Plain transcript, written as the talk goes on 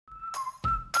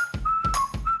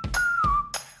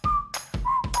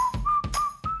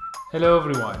Hello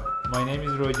everyone, my name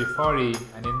is Roy Jafari,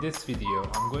 and in this video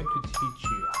I'm going to teach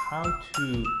you how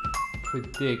to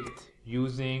predict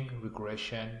using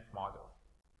regression model,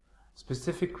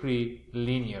 specifically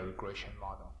linear regression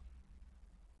model.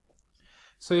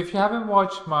 So if you haven't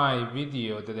watched my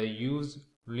video that I use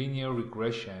linear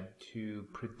regression to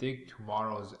predict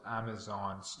tomorrow's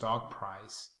Amazon stock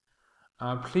price,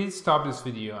 please stop this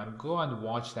video and go and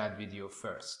watch that video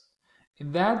first.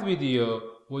 In that video,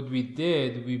 what we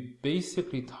did, we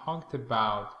basically talked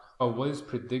about what is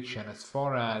prediction as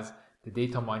far as the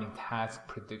data mining task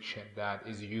prediction that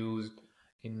is used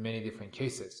in many different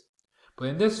cases. But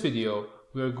in this video,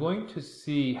 we are going to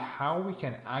see how we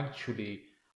can actually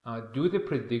do the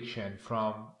prediction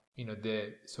from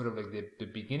the sort of like the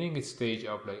beginning stage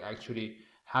of like actually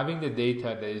having the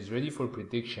data that is ready for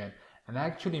prediction and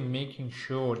actually making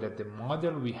sure that the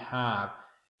model we have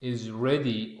is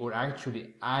ready or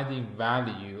actually adding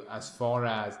value as far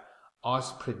as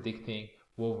us predicting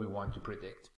what we want to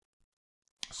predict.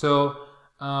 So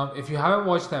if you haven't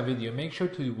watched that video, make sure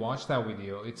to watch that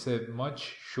video. It's a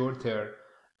much shorter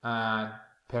and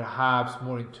perhaps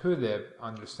more intuitive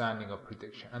understanding of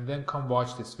prediction. And then come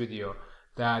watch this video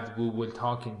that we will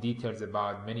talk in details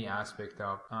about many aspects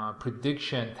of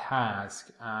prediction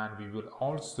task, and we will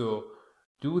also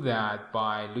do that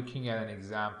by looking at an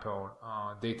example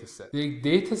dataset. The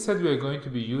dataset we are going to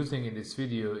be using in this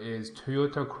video is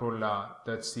Toyota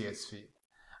Corolla.csv.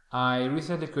 I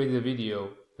recently created a video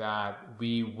that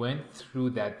we went through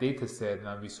that dataset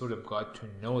and we sort of got to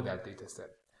know that dataset.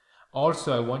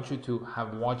 Also, I want you to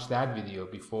have watched that video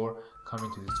before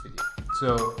coming to this video.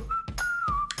 So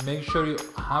make sure you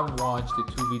have watched the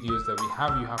two videos that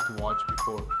you have to watch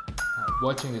before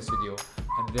watching this video,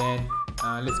 and then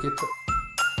let's get to it.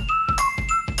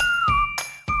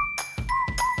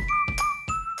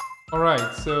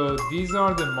 Alright, so these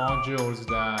are the modules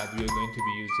that we are going to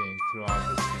be using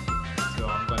throughout this video. So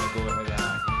I'm going to go ahead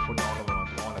and put all of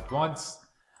them all at once.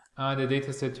 The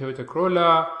dataset Toyota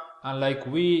Corolla, and like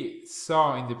we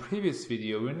saw in the previous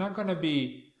video, we're not going to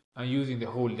be using the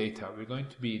whole data. We're going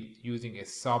to be using a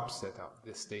subset of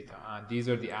this data, and these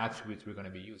are the attributes we're going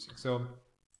to be using. So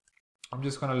I'm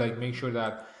just going to like make sure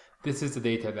that this is the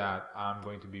data that I'm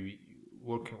going to be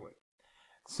working with.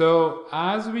 So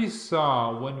as we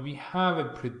saw, when we have a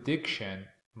prediction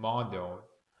model,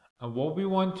 what we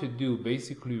want to do,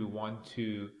 basically we want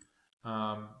to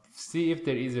see if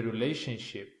there is a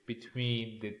relationship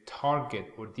between the target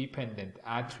or dependent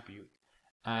attribute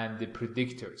and the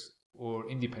predictors or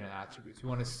independent attributes. We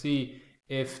want to see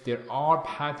if there are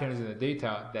patterns in the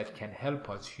data that can help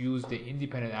us use the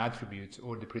independent attributes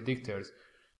or the predictors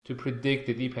to predict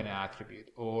the dependent attribute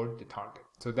or the target.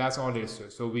 So that's all there is to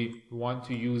it. So we want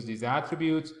to use these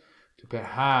attributes to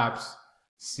perhaps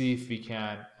see if we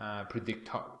can predict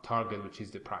target, which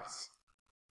is the price.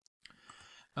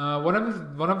 One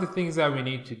of the things that we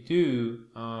need to do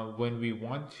when we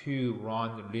want to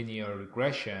run linear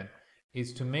regression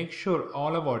is to make sure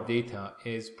all of our data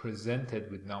is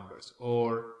presented with numbers,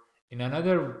 or in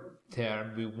another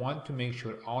term, we want to make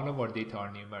sure all of our data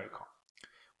are numerical.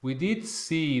 We did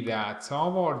see that some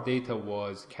of our data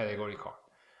was categorical.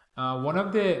 One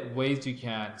of the ways you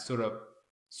can sort of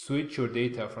switch your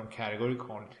data from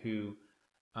categorical to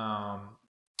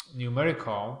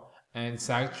numerical, and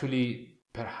it's actually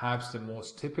perhaps the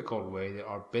most typical way. There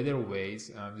are better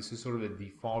ways. This is sort of the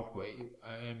default way.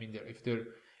 I mean,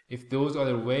 if those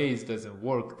other ways doesn't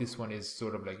work, this one is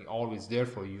sort of like always there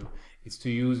for you. It's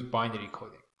to use binary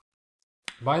coding.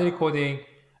 Binary coding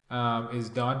is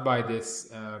done by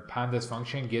this pandas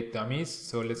function get dummies.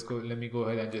 So let me go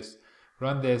ahead and just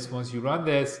run this. Once you run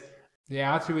this, the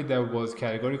attribute that was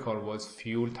categorical was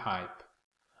fuel type,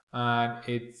 and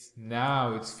it's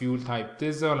fuel type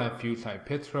diesel and fuel type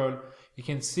petrol. You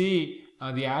can see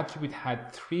the attribute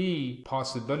had 3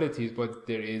 possibilities, but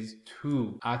there is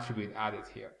 2 attributes added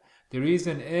here. The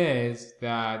reason is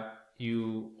that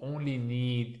you only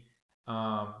need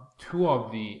 2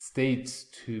 of the states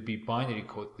to be binary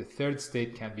code. The third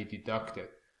state can be deducted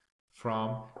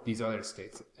from these other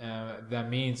states. That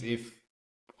means if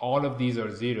all of these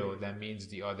are 0, that means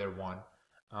the other one,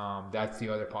 that's the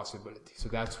other possibility. So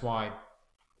that's why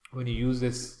when you use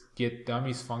this get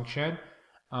dummies function,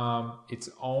 it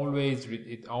always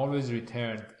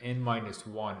returns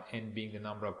n-1, n being the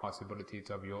number of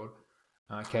possibilities of your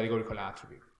categorical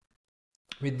attribute.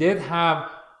 We did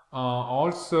have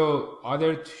also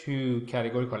other 2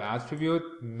 categorical attributes,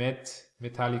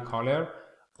 metallic color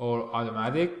or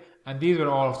automatic, and these were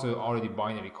also already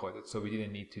binary coded, so we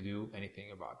didn't need to do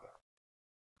anything about that.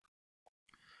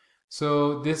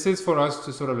 So this is for us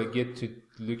to sort of get to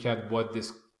look at what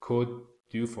this code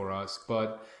do for us.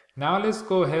 But now let's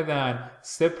go ahead and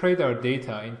separate our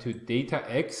data into data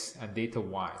X and data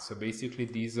Y. So basically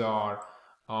these are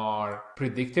our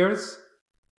predictors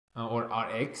or our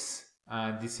X,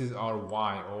 and this is our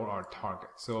Y or our target.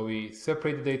 So we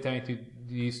separate the data into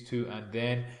these two and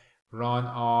then run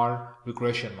our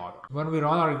regression model. When we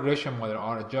run our regression model,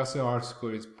 our adjusted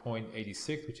R-score is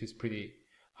 0.86, which is pretty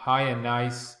high and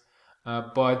nice.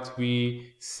 But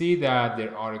we see that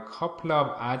there are a couple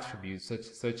of attributes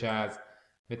such as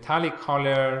metallic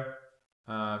color,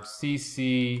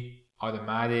 CC,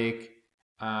 automatic,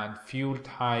 and fuel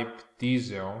type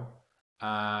diesel,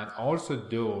 and also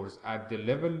doors at the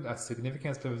level, at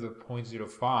significance levels of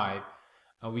 0.05.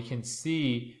 We can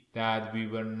see that we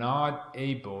were not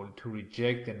able to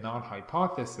reject the null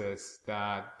hypothesis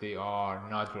that they are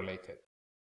not related.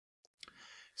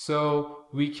 So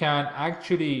we can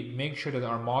actually make sure that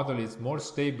our model is more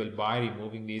stable by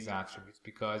removing these attributes,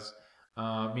 because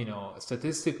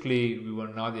statistically we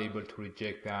were not able to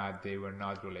reject that they were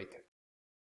not related.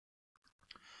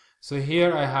 So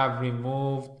here I have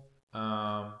removed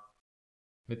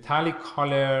metallic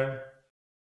color,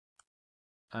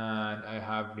 and I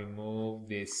have removed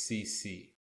the CC.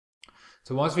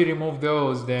 So once we remove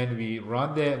those, then we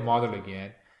run the model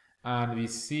again, and we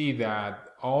see that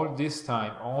all this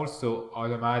time also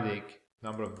automatic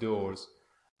number of doors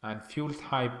and fuel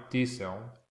type diesel,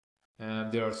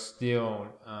 they are still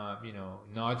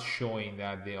not showing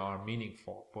that they are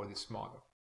meaningful for this model.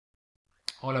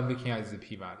 All I'm looking at is the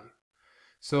p-value.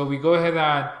 So we go ahead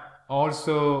and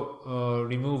also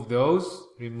remove those,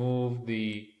 remove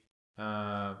the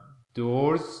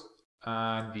doors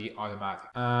and the automatic,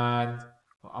 and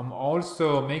I'm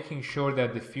also making sure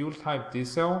that the fuel type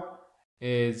diesel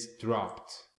is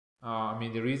dropped.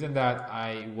 The reason that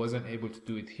I wasn't able to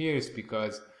do it here is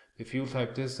because the fuel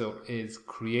type diesel is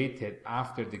created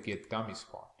after the get dummies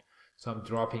part, so I'm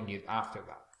dropping it after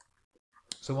that.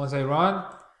 So once I run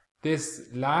this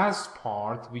last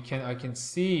part, I can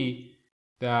see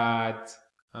that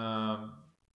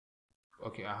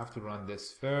okay, I have to run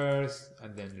this first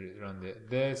and then run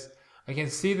this. I can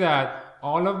see that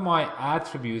all of my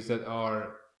attributes that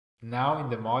are now in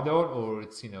the model, or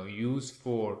it's used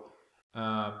for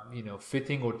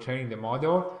fitting or training the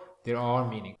model, they are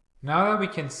meaningful. Now that we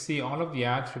can see all of the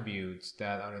attributes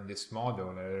that are in this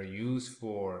model that are used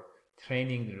for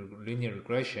training linear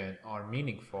regression are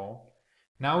meaningful,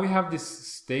 now we have this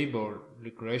stable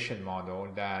regression model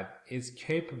that is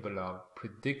capable of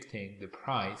predicting the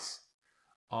price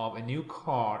of a new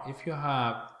car if you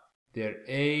have their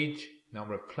age,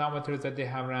 number of kilometers that they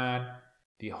have ran,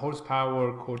 the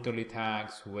horsepower, quarterly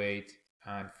tax, weight,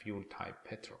 and fuel type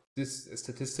petrol. This,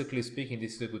 statistically speaking,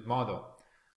 this is a good model.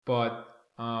 But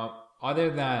other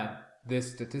than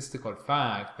this statistical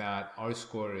fact that our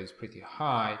score is pretty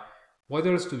high, what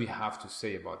else do we have to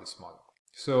say about this model?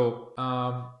 So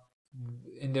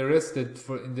in the rest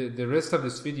of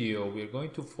this video, we are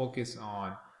going to focus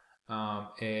on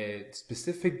a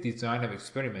specific design of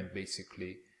experiment,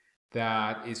 basically,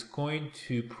 that is going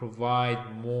to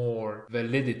provide more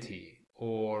validity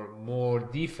or more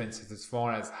defenses as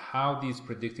far as how these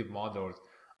predictive models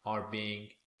are being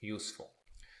useful.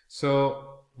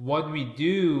 So what we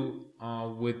do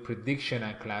with prediction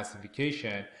and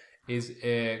classification is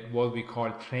what we call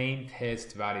train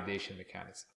test validation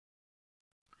mechanism.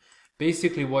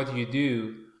 Basically what you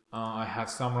do, I have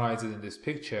summarized it in this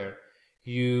picture,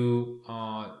 you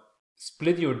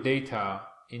split your data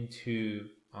into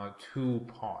two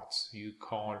parts. You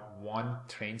call one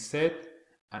train set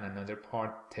and another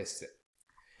part test set.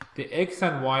 The X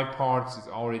and Y parts is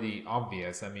already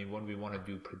obvious. When we want to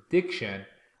do prediction,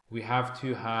 we have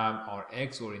to have our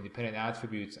X or independent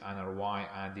attributes and our Y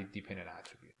and the dependent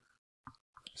attribute.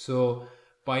 So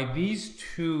by these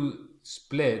two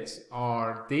splits,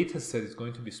 our data set is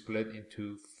going to be split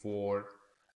into four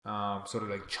sort of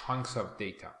like chunks of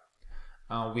data.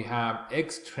 We have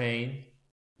X train,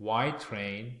 Y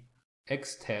train,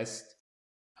 X test,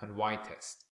 and Y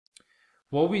test.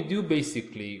 What we do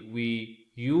basically, we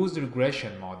use the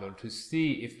regression model to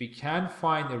see if we can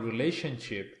find a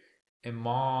relationship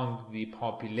among the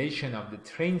population of the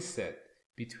train set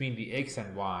between the X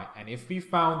and Y. And if we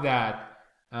found that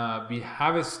we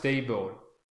have a stable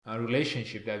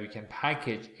relationship that we can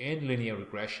package in linear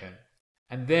regression,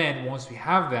 and then once we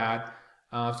have that,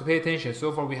 so pay attention,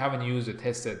 so far we haven't used the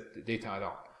test set data at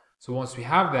all. So once we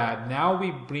have that, now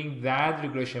we bring that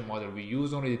regression model, we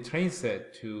use only the train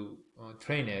set to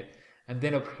train it, and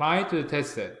then apply it to the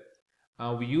test set.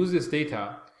 We use this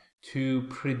data to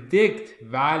predict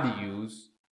values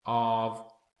of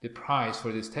the price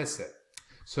for this test set.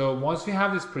 So once we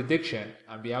have this prediction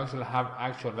and we actually have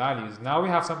actual values, now we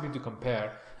have something to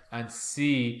compare and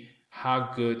see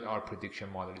how good our prediction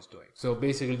model is doing. So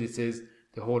basically this is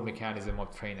the whole mechanism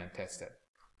of train and tested.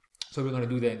 So we're going to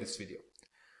do that in this video.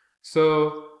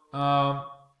 So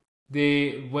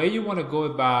the way you want to go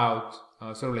about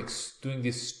sort of like doing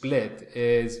this split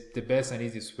is the best and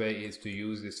easiest way is to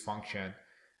use this function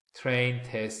train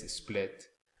test split.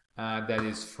 That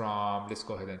is from, let's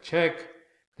go ahead and check,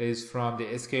 that is from the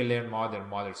sklearn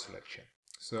model selection.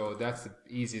 So that's the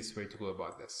easiest way to go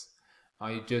about this.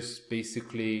 You just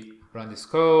basically run this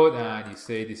code and you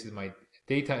say this is my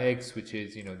data X, which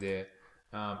is, you know, the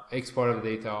X part of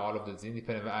the data, all of those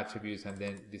independent attributes, and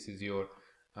then this is your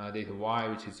data Y,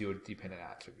 which is your dependent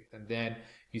attribute. And then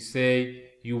you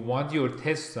say you want your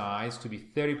test size to be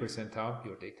 30% of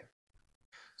your data.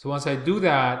 So once I do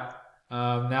that,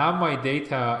 now my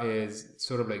data is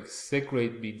sort of like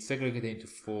being segregated into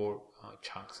 4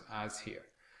 chunks as here.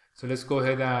 So let's go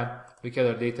ahead and look at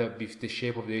our data, the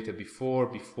shape of the data before.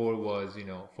 Before was, you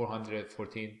know,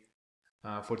 414,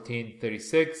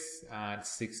 1436 and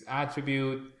 6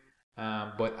 attribute.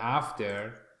 But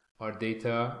after our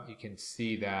data, you can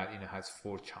see that, you know, has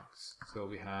 4 chunks. So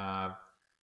we have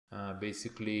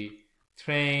basically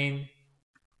train,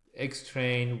 X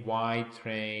train, Y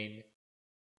train,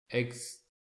 X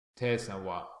test, and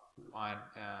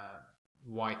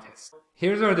Y test.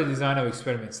 Here's are the design of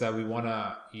experiments that we want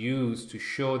to use to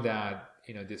show that,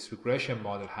 you know, this regression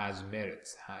model has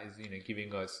merits, you know,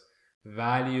 giving us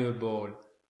valuable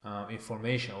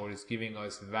information, or is giving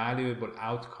us valuable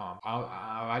outcome,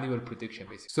 valuable prediction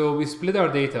basically. So we split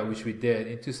our data, which we did,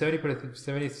 into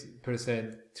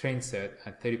 70% train set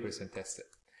and 30% test set,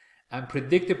 and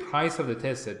predict the price of the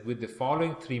test set with the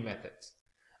following 3 methods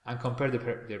and compare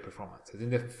their performances. In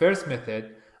the first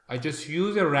method, I just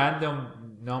use a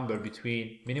random number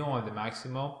between minimum and the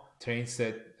maximum train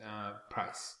set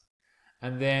price.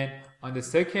 And then on the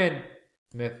second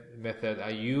method, I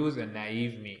use a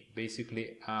naive mean.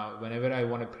 Basically, whenever I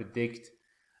want to predict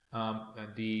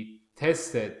the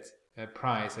test set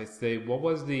price, I say what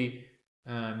was the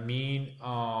mean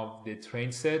of the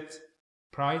train set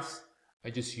price. I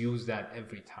just use that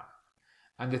every time.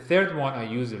 And the third one, I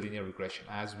use a linear regression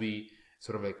as we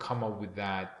sort of like come up with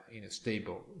that, you know,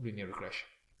 stable linear regression.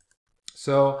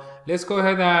 So let's go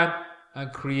ahead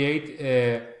and create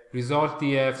a result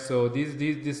df. So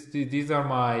these are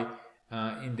my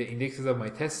in the indexes of my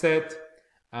test set,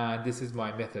 and this is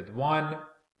my method 1,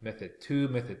 method 2,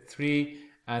 method 3,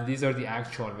 and these are the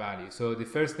actual values. So the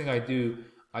first thing I do,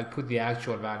 I'll put the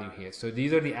actual value here. So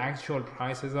these are the actual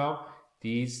prices of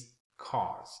these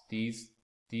cars.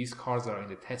 These cars are in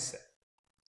the test set.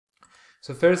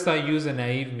 So first I use a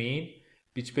naive mean,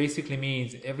 which basically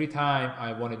means every time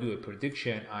I want to do a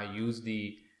prediction, I use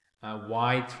the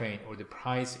Y train, or the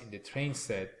price in the train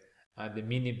set, the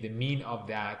mean of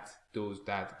that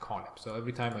column. So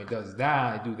every time I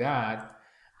do that,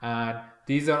 and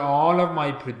these are all of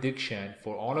my prediction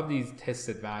for all of these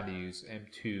tested values,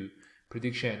 M2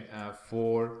 prediction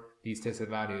for these tested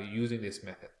values using this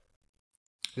method.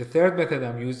 The third method,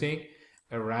 I'm using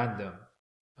a random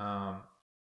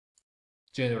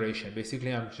generation.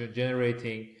 Basically, I'm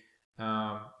generating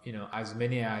you know, as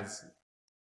many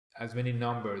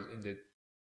numbers in the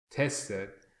test set,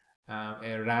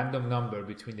 a random number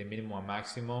between the minimum and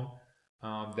maximum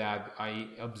that I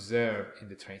observe in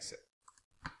the train set.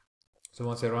 So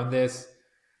once I run this,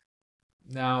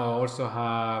 now I also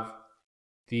have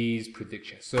these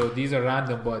predictions. So these are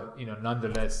random, but, you know,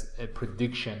 nonetheless a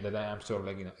prediction that I am sort of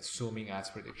like, you know, assuming as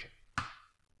prediction.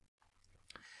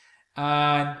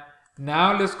 And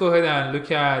now let's go ahead and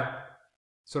look at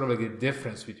sort of like the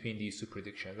difference between these 2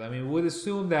 predictions. I mean, we would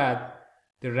assume that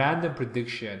the random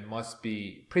prediction must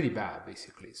be pretty bad,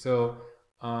 basically. So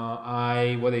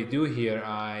what I do here,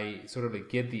 I sort of like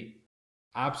get the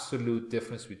absolute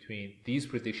difference between these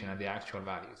predictions and the actual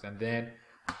values, and then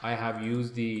I have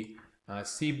used the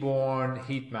seaborne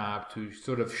heat map to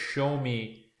sort of show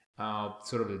me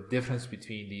sort of the difference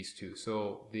between these 2.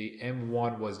 So the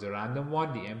M1 was the random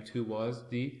one, the M2 was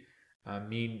the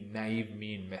naive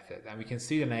mean method, and we can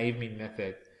see the naive mean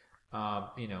method,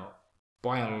 you know,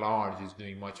 by and large is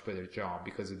doing much better job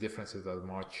because the differences are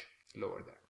much lower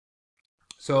there.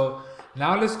 So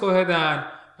now let's go ahead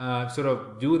and sort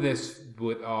of do this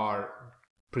with our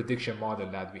prediction model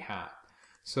that we had.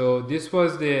 So this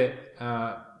was the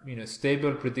you know,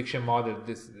 stable prediction model,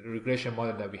 this regression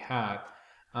model that we had.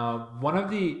 One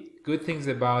of the good things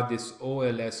about this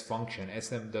OLS function,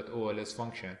 sm.ols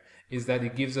function, is that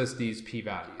it gives us these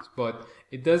p-values, but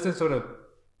it doesn't sort of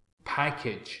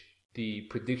package the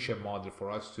prediction model for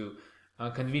us to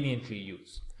conveniently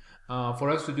use. For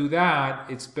us to do that,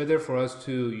 it's better for us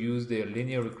to use the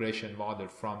linear regression model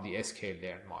from the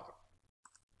sklearn model.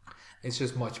 It's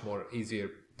just much more easier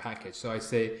package. So I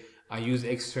say I use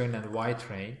X train and Y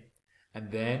train,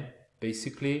 and then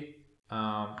basically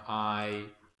I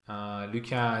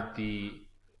look at the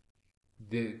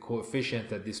coefficient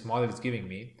that this model is giving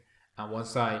me, and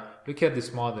once I look at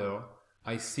this model,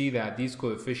 I see that these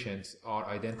coefficients are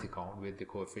identical with the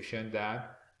coefficient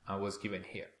that was given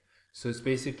here. So it's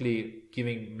basically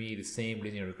giving me the same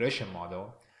linear regression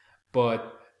model,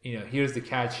 but here's the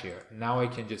catch here. Now I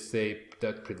can just say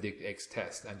that predict X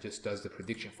test and just does the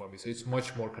prediction for me. So it's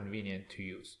much more convenient to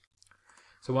use.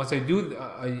 So once I do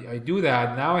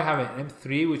that, now I have an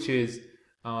M3, which is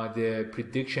the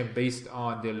prediction based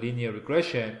on the linear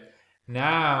regression.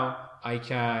 Now I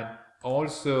can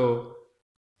also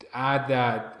add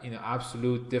that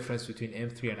absolute difference between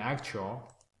M3 and actual.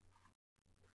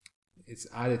 It's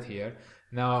added here.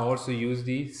 Now I also use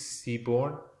the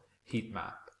seaborne heat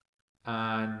map,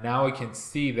 and now I can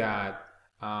see that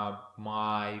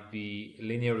the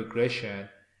linear regression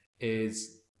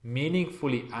is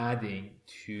meaningfully adding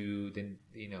to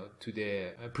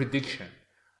the prediction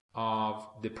of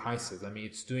the prices. I mean,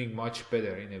 it's doing much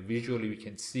better. Visually we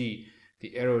can see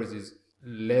the errors is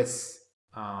less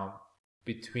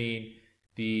between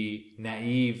the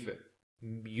naive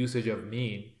usage of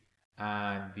mean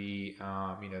and the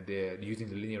using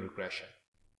the linear regression.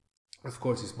 Of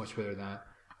course, it's much better than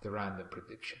the random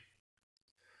prediction.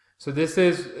 So this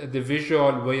is the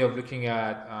visual way of looking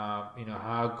at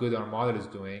how good our model is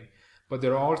doing, but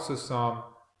there are also some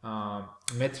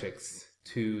metrics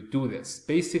to do this.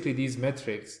 Basically, these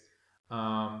metrics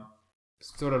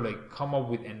sort of like come up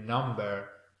with a number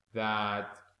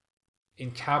that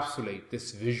encapsulate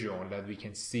this visual that we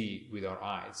can see with our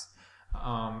eyes.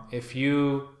 If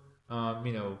you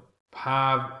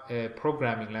have a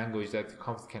programming language that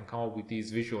can come up with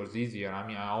these visuals easier, I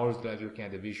mean, I always like looking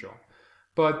at the visual.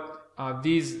 But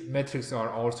these metrics are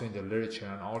also in the literature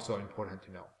and also important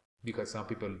to know, because some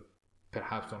people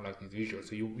perhaps don't like these visuals.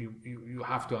 So you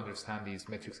have to understand these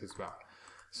metrics as well.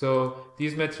 So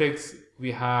these metrics,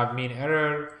 we have mean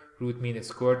error, root mean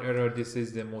squared error. This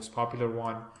is the most popular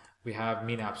one. We have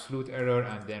mean absolute error,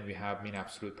 and then we have mean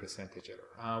absolute percentage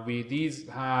error. These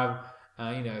have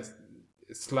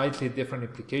slightly different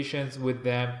implications with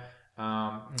them.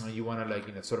 You want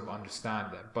to sort of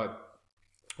understand them, but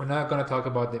we're not going to talk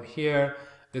about them here.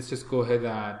 Let's just go ahead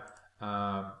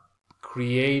and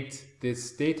create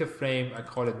this data frame. I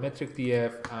call it metric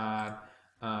df,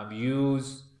 and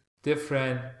use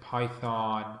different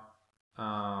Python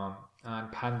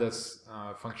and pandas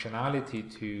functionality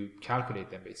to calculate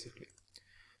them basically.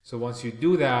 So once you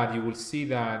do that, you will see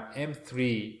that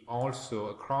M3 also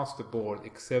across the board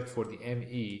except for the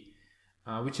ME,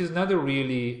 which is not a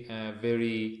really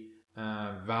very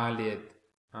valid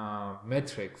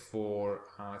metric for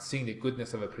seeing the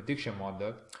goodness of a prediction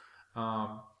model.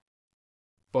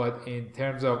 But in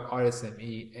terms of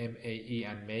RSME, MAE,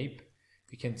 and MAPE,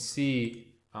 you can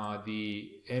see the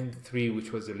M3,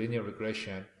 which was a linear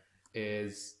regression,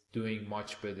 is doing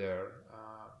much better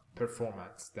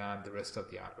performance than the rest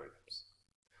of the algorithms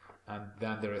and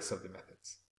than the rest of the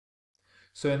methods.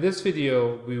 So in this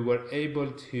video, we were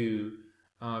able to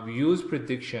use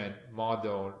prediction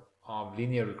model of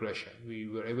linear regression. We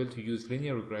were able to use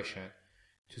linear regression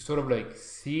to sort of like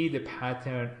see the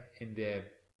pattern in the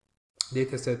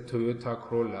dataset Toyota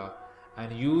Corolla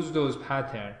and use those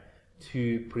patterns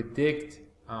to predict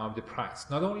the price.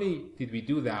 Not only did we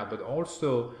do that, but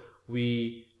also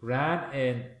we ran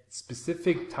a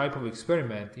specific type of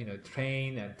experiment,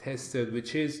 trained and tested,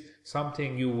 which is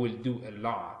something you will do a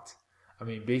lot. I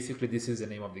mean, basically this is the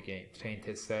name of the game, train,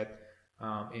 test, set,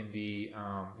 in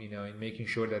making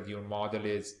sure that your model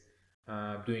is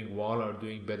doing well or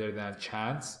doing better than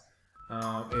chance,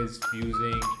 is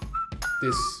using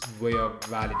this way of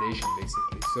validation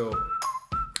basically. So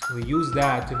we use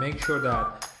that to make sure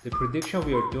that the prediction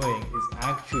we are doing is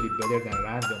actually better than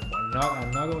random, and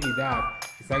not only that,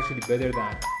 it's actually better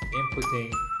than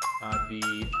inputting the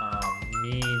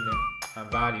mean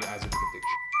value as a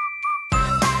prediction.